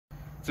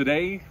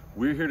today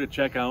we're here to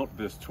check out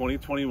this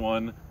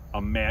 2021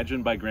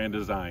 Imagine by Grand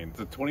Design.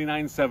 It's a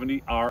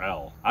 2970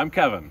 RL. I'm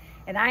Kevin.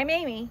 And I'm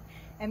Amy.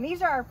 And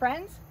these are our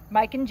friends,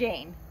 Mike and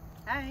Jane.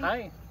 Hi.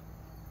 Hi.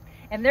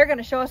 And they're going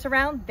to show us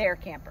around their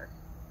camper.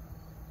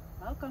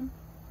 Welcome.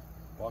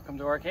 Welcome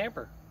to our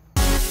camper.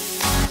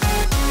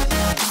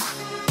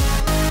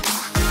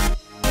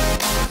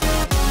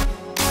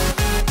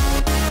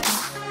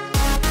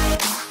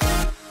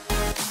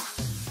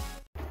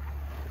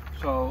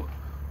 So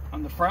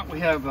on the front we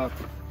have a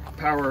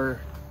power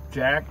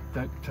jack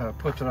that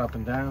puts it up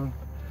and down.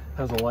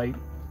 Has a light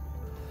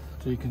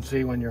so you can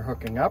see when you're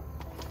hooking up.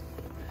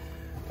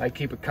 I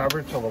keep it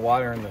covered so the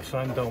water and the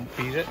sun don't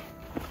beat it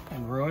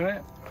and ruin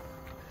it.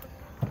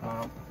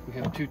 We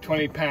have two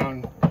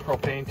 20-pound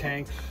propane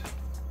tanks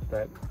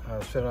that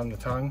sit on the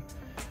tongue.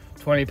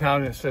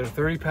 20-pound instead of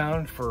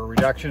 30-pound for a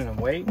reduction in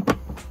weight,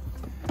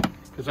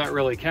 because that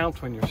really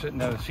counts when you're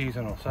sitting at a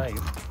seasonal site.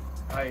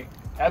 I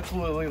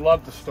absolutely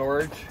love the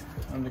storage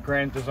on the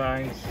Grand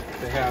Designs.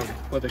 They have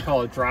what they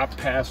call a drop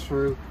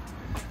pass-through.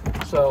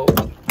 So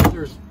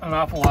there's an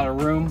awful lot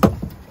of room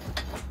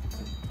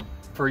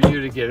for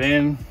you to get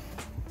in.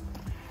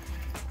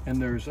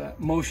 And there's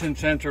motion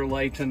sensor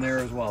lights in there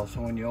as well.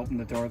 So when you open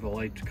the door, the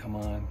lights come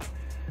on.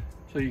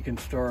 So you can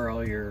store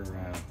all your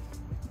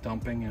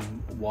dumping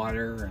and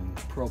water and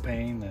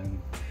propane. And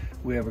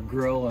we have a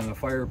grill and a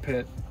fire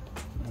pit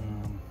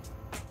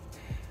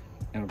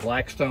and a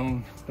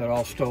Blackstone that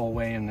all stow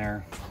away in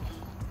there.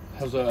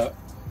 Has a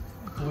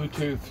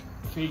Bluetooth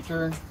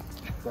feature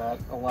that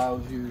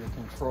allows you to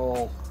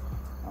control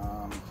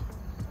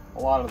a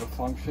lot of the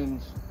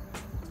functions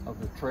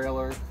of the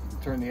trailer. You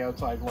can turn the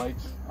outside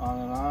lights on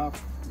and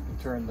off. You can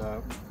turn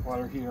the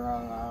water heater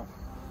on and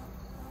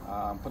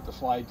off. Put the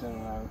slides in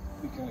and out.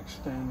 You can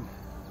extend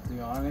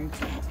the awning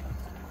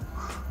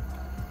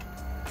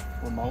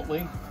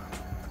remotely.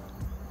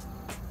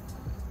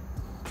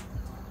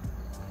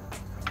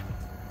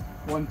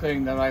 One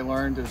thing that I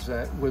learned is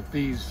that with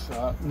these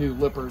new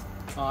Lippert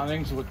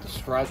awnings with the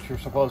stretch, you're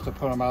supposed to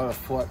put them out a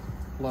foot,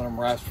 let them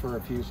rest for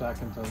a few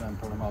seconds, and then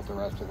put them out the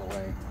rest of the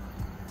way.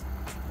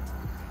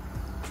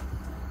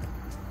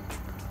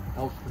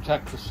 Helps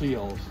protect the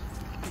seals.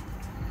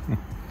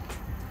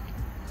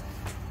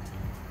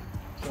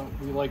 So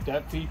we like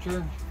that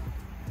feature.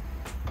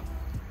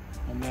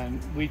 And then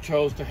we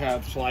chose to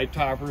have slide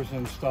toppers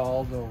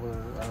installed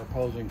over our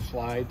opposing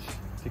slides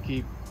to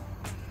keep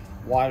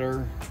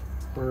water,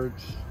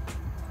 birds,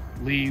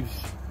 leaves,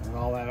 and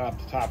all that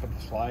up the top of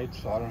the slide,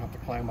 so I don't have to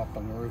climb up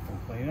on the roof and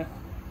clean it.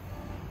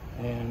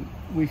 And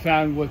we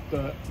found with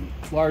the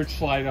large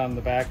slide on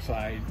the back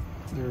side,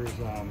 there's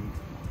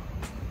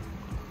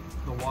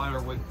the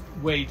water would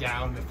way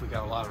down if we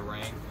got a lot of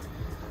rain.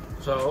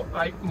 So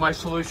my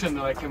solution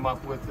that I came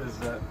up with is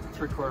a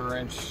 3/4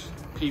 inch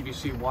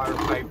PVC water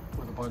pipe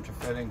with a bunch of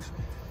fittings.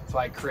 So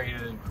I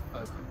created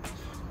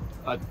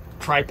a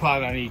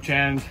tripod on each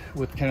end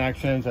with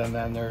connections, and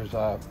then there's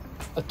a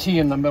T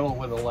in the middle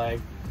with a leg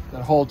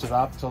that holds it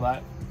up, so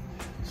that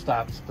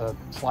stops the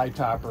slide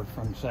topper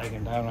from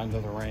sagging down under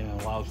the rain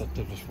and allows it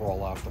to just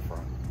roll off the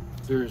front.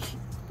 There's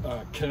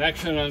a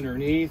connection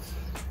underneath,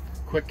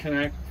 quick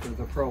connect for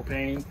the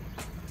propane,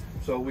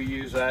 so we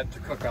use that to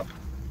hook up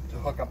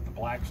the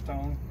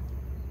Blackstone.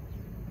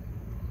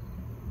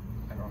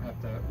 I don't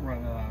have to run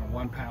it on a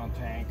 1-pound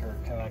tank or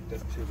connect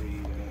it to the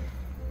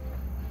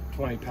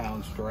 20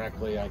 pounds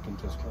directly. I can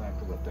just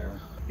connect it with there.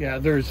 Yeah,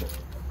 there's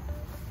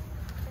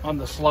on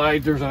the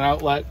slide there's an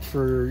outlet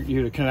for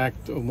you to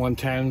connect a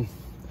 110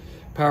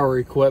 power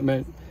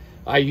equipment.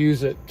 I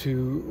use it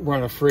to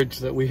run a fridge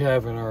that we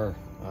have in our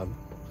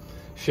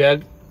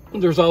shed.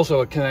 There's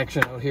also a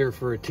connection out here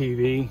for a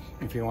TV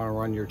if you want to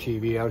run your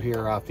TV out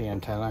here off the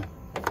antenna.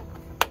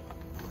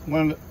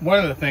 One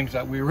of the things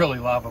that we really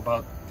love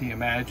about the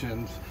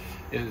Imagines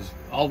is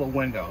all the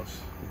windows.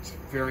 It's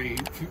very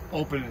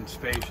open and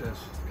spacious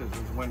because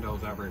there's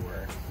windows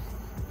everywhere.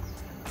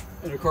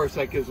 And of course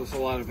that gives us a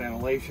lot of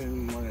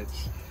ventilation when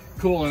it's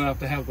cool enough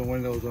to have the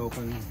windows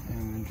open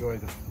and enjoy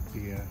the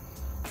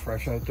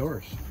fresh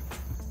outdoors.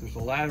 There's a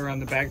ladder on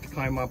the back to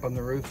climb up on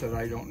the roof that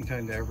I don't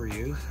intend to ever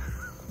use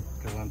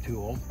because I'm too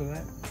old for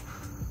that.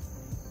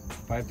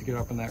 If I have to get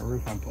up on that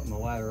roof, I'm putting the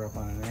ladder up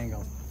on an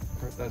angle.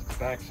 That's the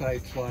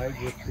backside slide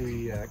with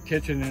the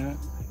kitchen in it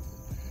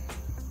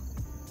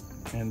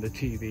and the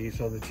TV.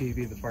 So the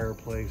TV, the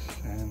fireplace,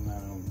 and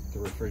the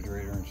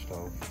refrigerator and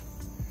stove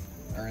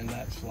are in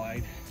that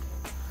slide.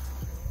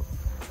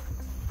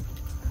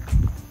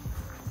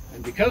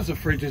 And because the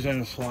fridge is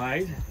in a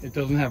slide, it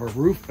doesn't have a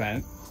roof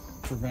vent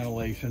for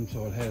ventilation,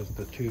 so it has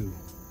the two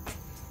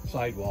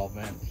sidewall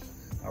vents,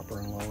 upper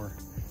and lower.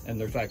 And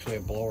there's actually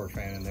a blower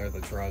fan in there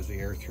that draws the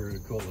air through to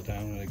cool it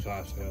down and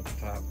exhaust it at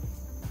the top.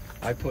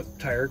 I put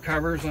tire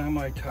covers on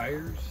my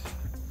tires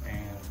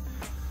and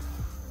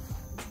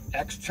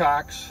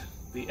X-Chocks.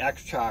 The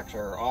X-Chocks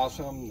are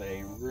awesome.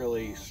 They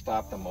really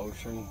stop the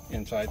motion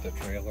inside the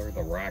trailer,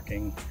 the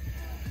rocking.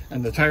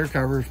 And the tire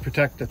covers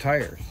protect the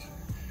tires.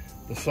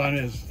 The sun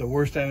is the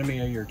worst enemy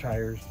of your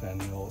tires,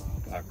 and they'll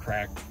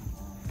crack,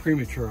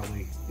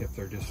 prematurely if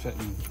they're just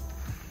sitting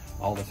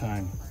all the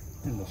time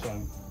in the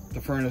sun.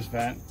 The furnace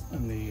vent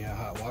and the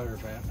hot water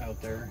vent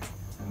out there.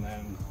 And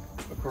then,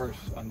 of course,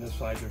 on this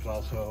side, there's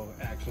also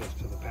access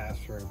to the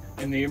pass-through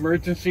and the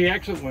emergency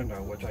exit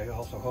window, which I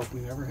also hope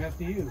we never have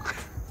to use.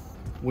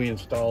 We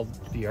installed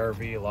the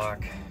RV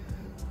lock,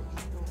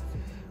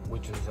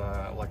 which is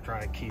an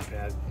electronic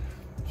keypad.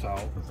 So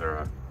Is there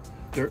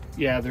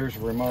a... there's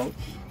remotes,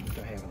 which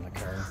I have in the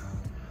car.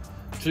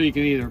 So you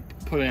can either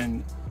put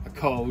in a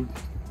code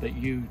that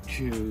you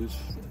choose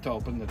to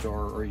open the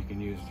door, or you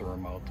can use the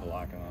remote to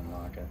lock and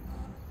unlock it.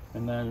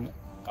 And then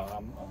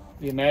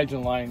the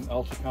Imagine line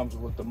also comes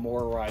with the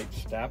More Ride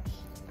steps.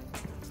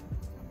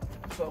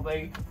 So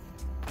they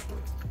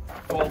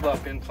fold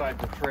up inside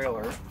the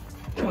trailer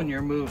when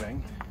you're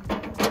moving.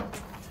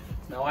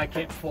 Now I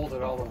can't fold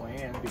it all the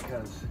way in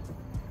because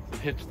it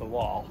hits the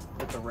wall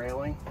at the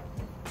railing,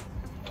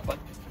 but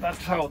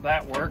that's how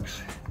that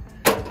works.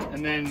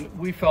 And then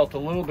we felt a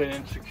little bit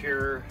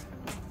insecure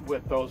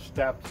with those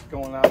steps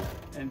going up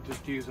and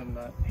just using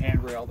the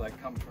handrail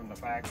that comes from the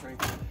factory.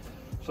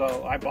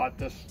 So I bought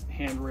this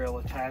handrail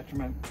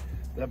attachment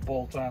that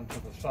bolts onto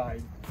the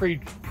side,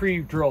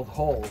 pre-drilled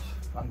holes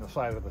on the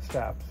side of the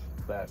steps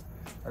that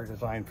are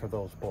designed for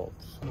those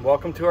bolts.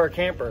 Welcome to our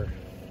camper.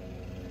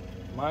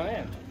 Come on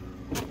in.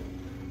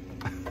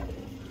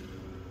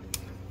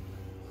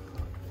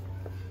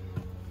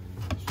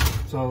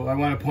 So I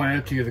want to point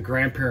out to you the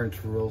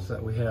grandparents' rules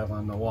that we have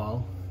on the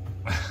wall.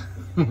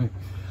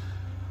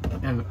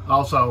 And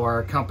also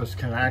our Compass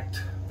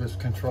Connect. This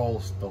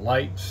controls the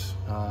lights,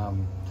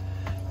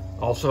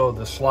 also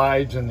the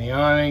slides and the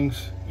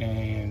awnings,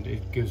 and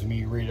it gives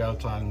me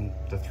readouts on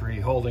the 3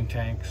 holding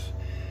tanks.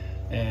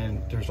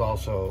 And there's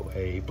also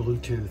a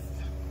Bluetooth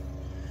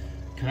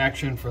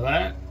connection for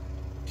that,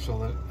 so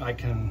that I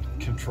can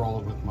control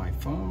it with my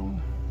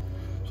phone.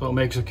 So it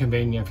makes it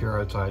convenient if you're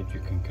outside, you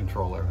can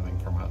control everything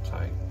from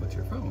outside with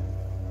your phone.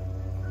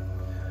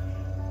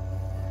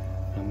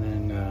 And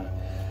then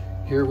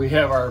here we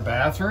have our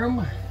bathroom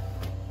with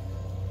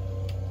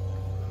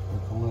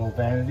a little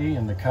vanity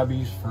and the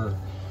cubbies for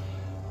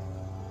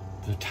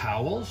the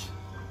towels.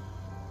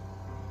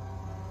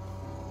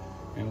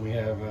 And we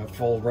have a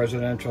full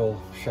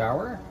residential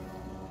shower.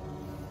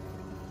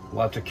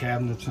 Lots of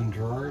cabinets and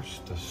drawers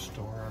to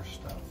store our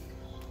stuff.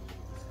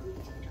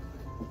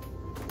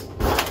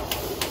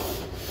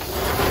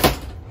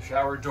 The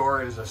shower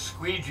door is a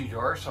squeegee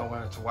door, so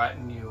when it's wet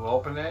and you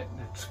open it,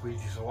 it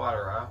squeegees the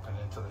water up and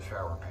into the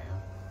shower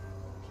pan.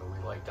 So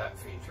we like that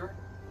feature.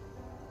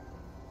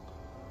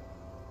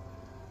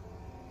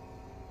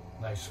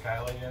 Nice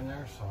skylight in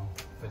there, so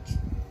if it's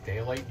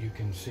daylight you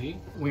can see.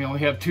 We only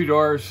have 2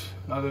 doors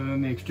other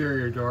than the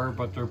exterior door,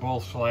 but they're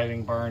both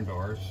sliding barn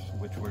doors,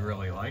 which we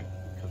really like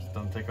because it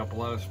doesn't take up a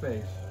lot of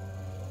space.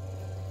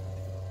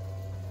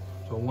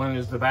 So one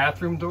is the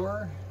bathroom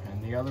door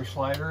and the other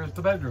slider is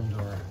the bedroom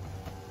door.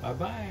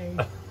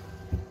 Bye-bye.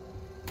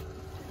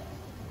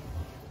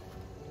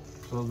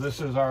 So this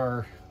is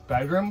our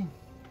bedroom.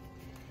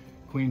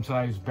 Queen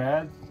size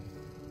bed,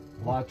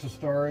 lots of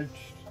storage.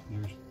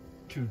 There's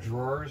 2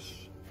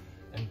 drawers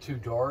and 2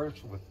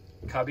 doors with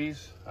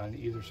cubbies on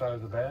either side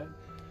of the bed.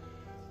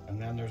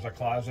 And then there's a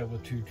closet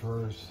with 2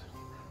 drawers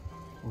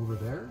over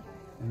there.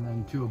 And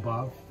then 2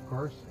 above, of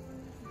course.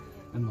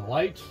 And the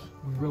lights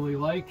we really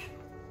like.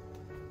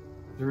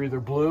 They're either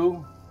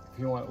blue if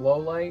you want low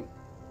light,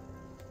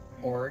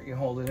 or you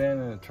hold it in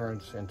and it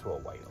turns into a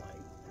white light.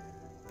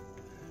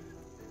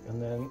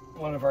 And then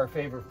one of our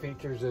favorite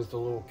features is the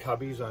little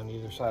cubbies on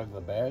either side of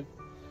the bed.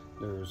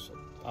 There's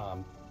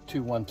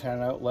 2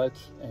 110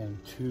 outlets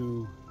and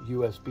 2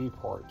 USB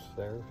ports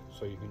there,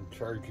 so you can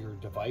charge your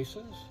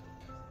devices.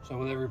 So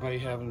with everybody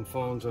having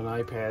phones and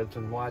iPads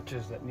and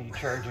watches that need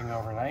charging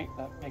overnight,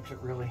 that makes it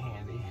really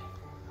handy.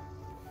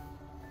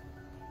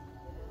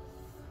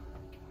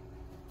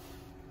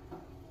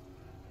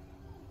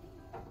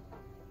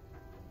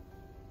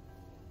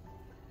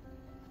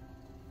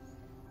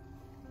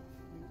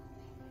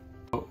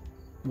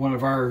 One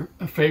of our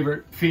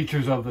favorite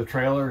features of the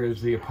trailer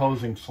is the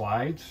opposing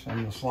slides,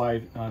 and the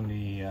slide on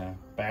the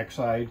back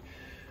side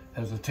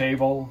has a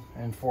table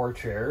and 4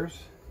 chairs.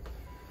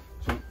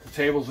 So the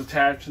table's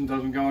attached and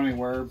doesn't go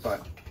anywhere,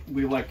 but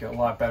we like it a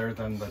lot better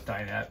than the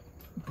dinette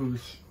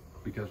booths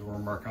because we're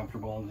more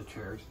comfortable in the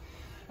chairs.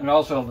 And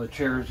also the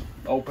chairs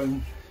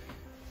open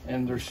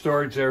and there's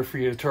storage there for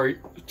you to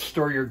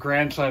store your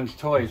grandson's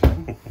toys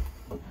in.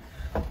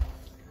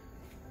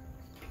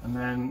 And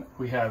then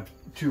we have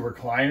 2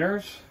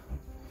 recliners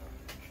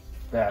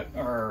that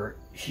are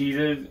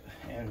heated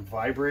and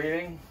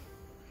vibrating,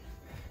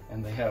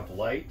 and they have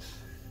lights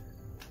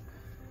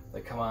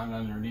that come on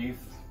underneath,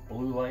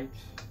 blue lights.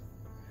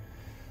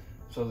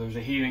 So there's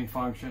a heating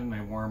function,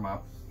 they warm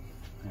up,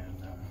 and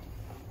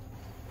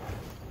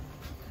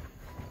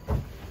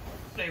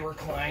they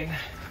recline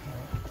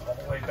all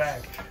the way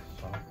back.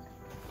 So.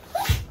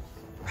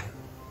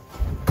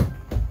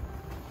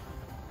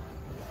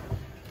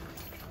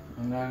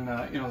 And then,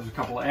 there's a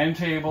couple of end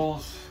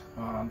tables.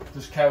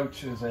 This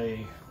couch is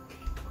a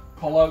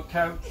pull-out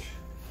couch.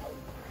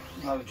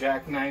 Another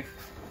jackknife.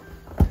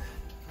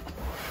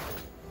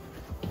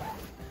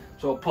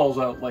 So it pulls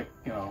out like,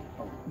 you know,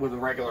 with a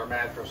regular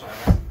mattress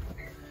on it.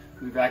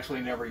 We've actually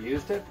never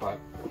used it, but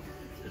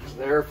it's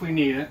there if we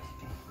need it.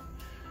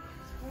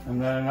 And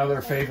then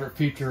another favorite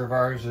feature of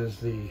ours is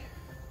the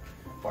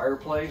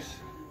fireplace,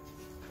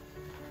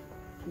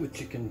 which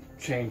you can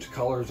change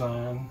colors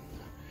on.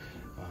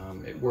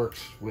 It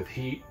works with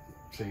heat,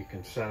 so you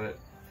can set it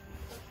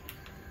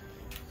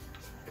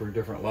for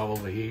different levels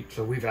of heat.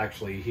 So we've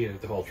actually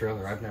heated the whole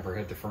trailer. I've never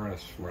had the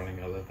furnace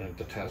running other than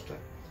to test it.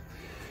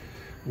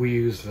 We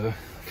use the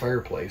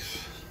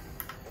fireplace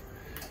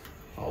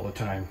all the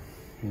time.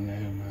 And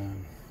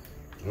then,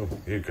 Oh,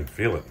 you can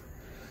feel it.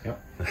 yep.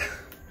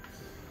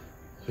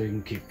 So you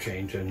can keep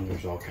changing.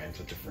 There's all kinds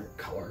of different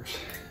colors.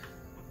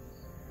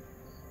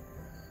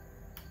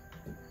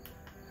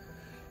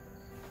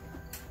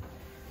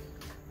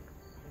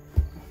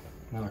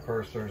 And of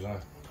course there's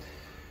a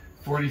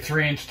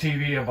 43-inch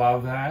TV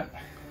above that.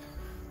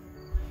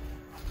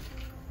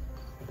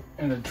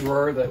 And a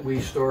drawer that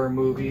we store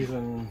movies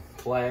and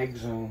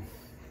flags and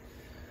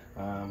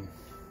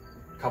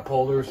cup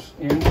holders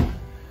in.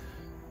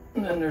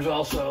 And then there's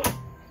also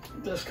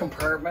this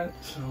compartment.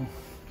 So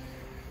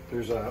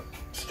there's a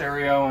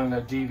stereo and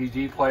a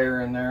DVD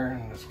player in there,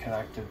 and it's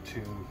connected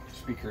to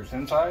speakers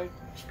inside,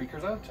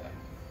 speakers outside.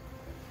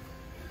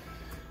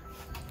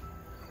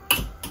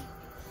 Oh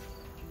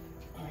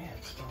yeah,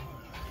 it's still on.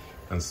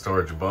 And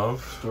storage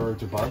above.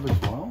 Storage above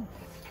as well.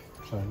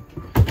 So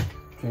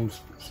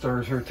James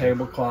stores her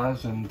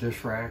tablecloths and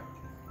dish rack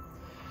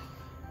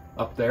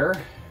up there.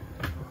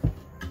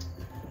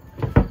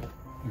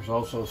 There's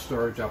also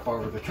storage up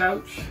over the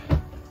couch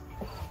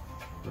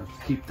to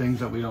keep things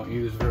that we don't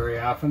use very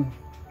often.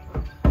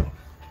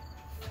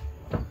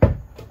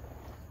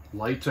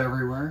 Lights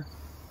everywhere.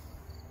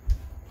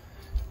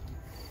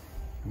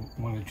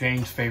 One of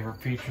Jane's favorite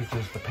features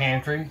is the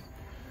pantry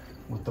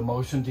with the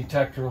motion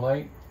detector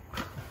light.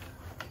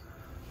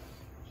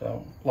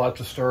 So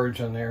lots of storage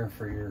in there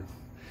for your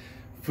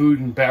food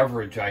and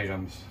beverage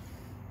items.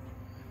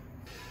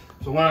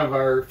 So one of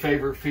our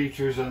favorite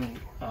features in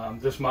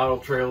this model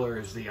trailer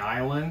is the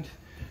island.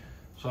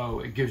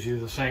 So it gives you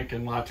the sink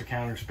and lots of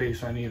counter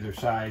space on either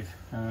side,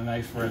 and a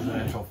nice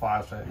residential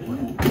faucet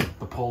with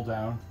the pull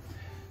down.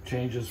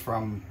 Changes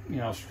from, you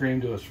know,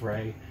 stream to a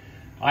spray.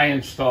 I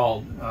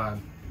installed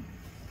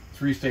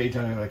 3-stage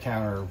under the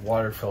counter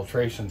water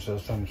filtration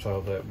system so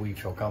that we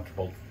feel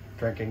comfortable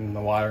drinking the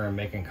water and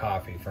making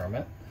coffee from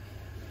it.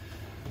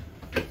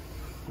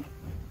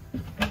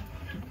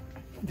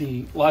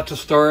 Lots of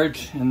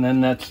storage, and then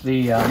that's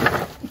the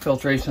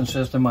filtration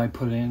system I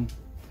put in.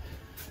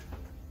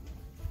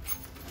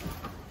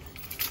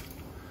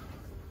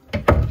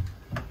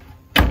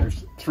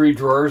 There's 3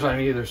 drawers on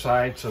either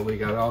side, so we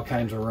got all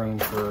kinds of room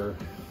for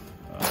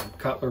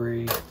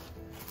cutlery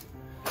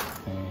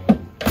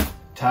and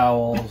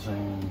towels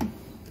and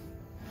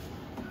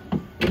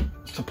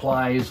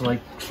supplies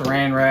like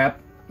saran wrap.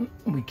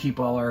 We keep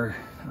all our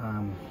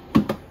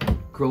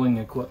grilling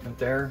equipment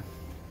there.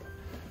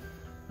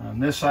 On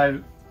this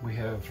side, we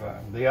have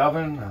the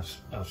oven, a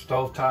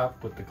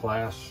stovetop with the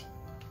glass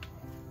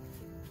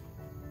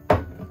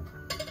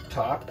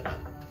top.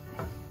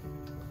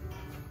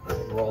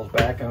 It rolls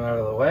back and out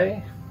of the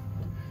way.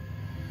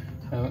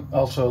 And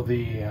also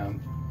the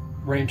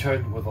range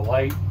hood with a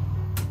light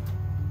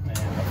and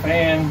a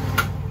fan,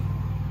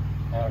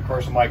 and of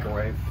course a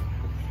microwave,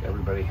 which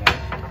everybody has.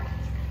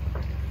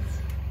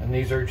 And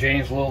these are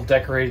Jane's little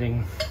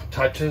decorating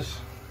touches.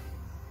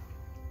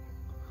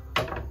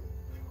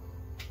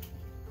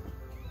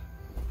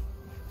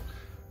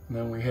 And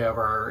then we have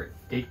our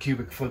 8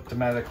 cubic foot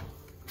Dometic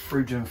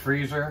fridge and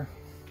freezer.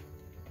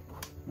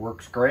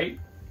 Works great.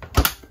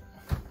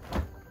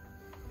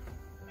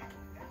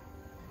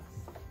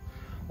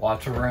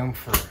 Lots of room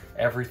for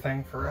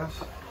everything for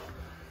us.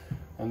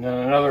 And then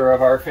another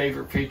of our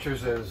favorite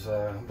features is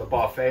the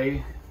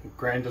buffet.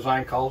 Grand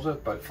Design calls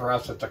it, but for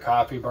us it's a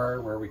coffee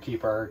bar where we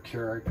keep our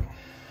Keurig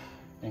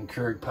and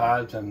Keurig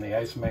pods and the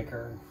ice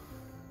maker.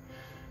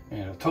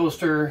 And a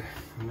toaster,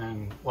 and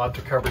then lots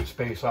of cupboard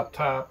space up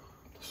top.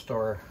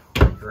 Store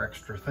your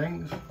extra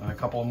things, and a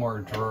couple more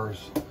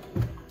drawers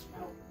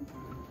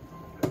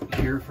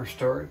here for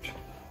storage.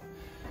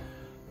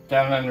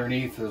 Down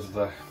underneath is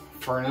the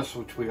furnace,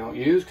 which we don't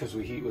use because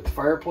we heat with the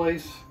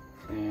fireplace,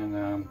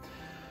 and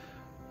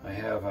I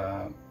have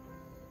a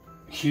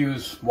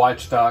Hughes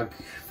Watchdog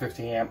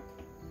 50 amp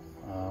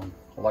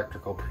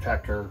electrical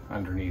protector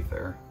underneath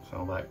there,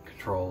 so that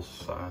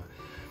controls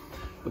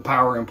the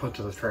power input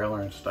to the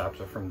trailer and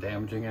stops it from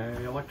damaging any of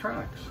the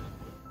electronics.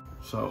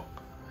 So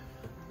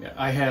yeah,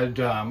 I had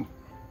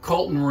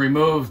Colton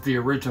remove the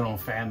original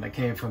fan that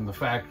came from the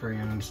factory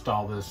and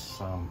install this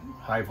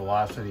high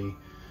velocity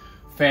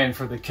fan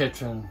for the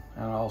kitchen,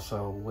 and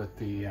also with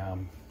the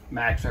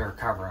Max Air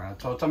cover on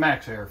it. So it's a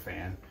Max Air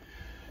fan,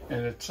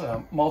 and it's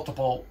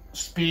multiple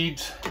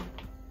speeds,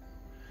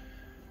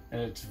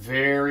 and it's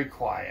very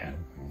quiet.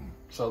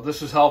 So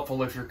this is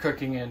helpful if you're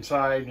cooking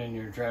inside and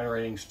you're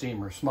generating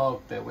steam or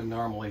smoke that would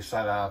normally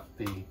set off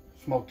the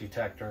smoke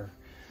detector.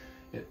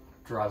 It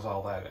draws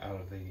all that out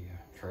of the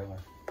trailer.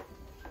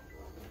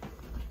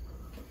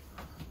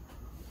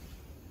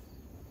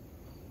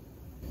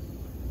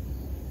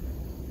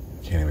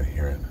 Can't even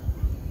hear it.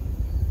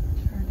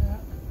 Turned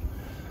up.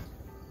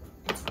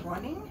 It's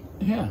running?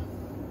 Yeah.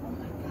 Oh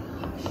my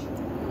gosh.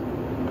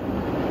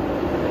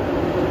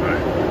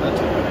 Alright,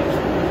 That's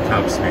amazing.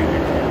 top speed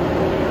you can.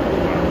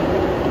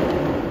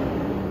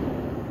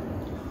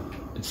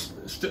 It's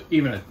still,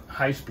 even at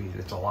high speed,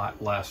 it's a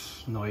lot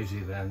less noisy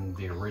than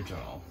the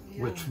original,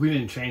 which we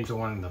didn't change the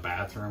one in the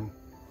bathroom.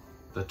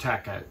 The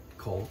tech at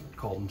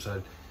Colton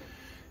said,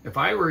 if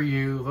I were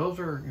you, those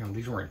are, you know,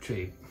 these weren't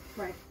cheap.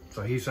 Right.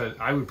 So he said,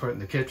 I would put it in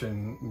the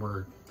kitchen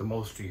where the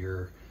most of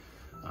your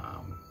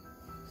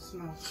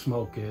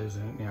smoke is,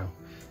 and you know,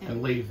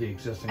 and leave the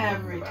existing one in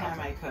Every the time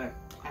I bathroom. cook,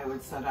 I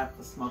would set up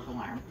the smoke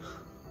alarm.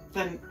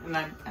 Then, and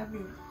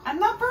I'm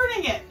not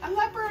burning it. I'm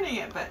not burning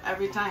it, but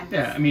every time.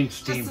 Yeah, I mean,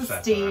 steam just the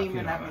sets it steam off, you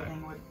and know that.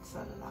 everything would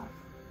set it off.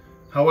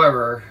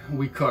 However,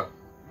 we cook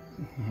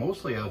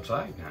mostly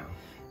outside now.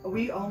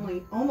 We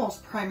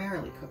almost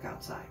primarily cook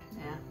outside.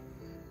 Yeah.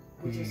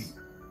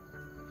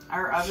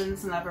 Our Our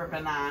oven's never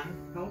been on.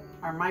 Nope.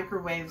 Our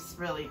microwave's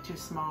really too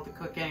small to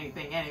cook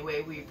anything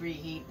anyway. We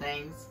reheat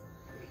things.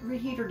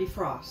 Reheat or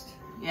defrost.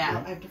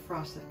 Yeah. I've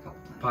defrosted a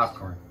couple times.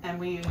 Popcorn. And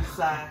we use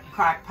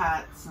crock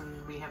pots,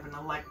 and we have an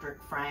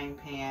electric frying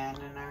pan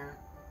and our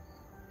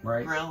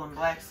Right. grill and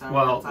Blackstone.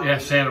 Well, That's all yeah,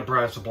 we Santa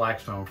brought us a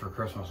Blackstone for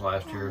Christmas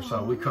last year,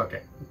 so we cook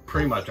it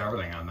pretty much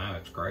everything on that.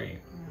 It's great.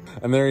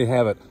 And there you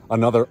have it.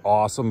 Another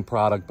awesome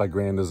product by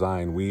Grand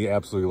Design. We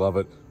absolutely love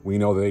it. We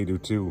know they do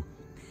too.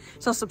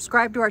 So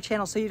subscribe to our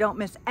channel so you don't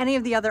miss any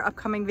of the other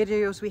upcoming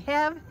videos we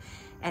have.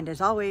 And as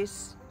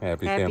always,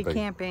 Happy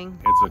camping.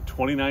 It's a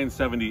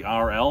 2970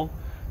 RL,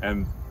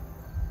 and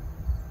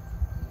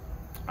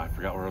I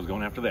forgot where I was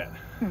going after that.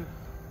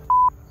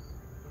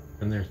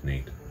 And there's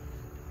Nate.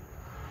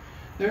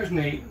 There's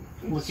Nate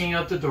looking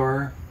out the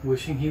door,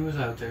 wishing he was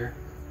out there.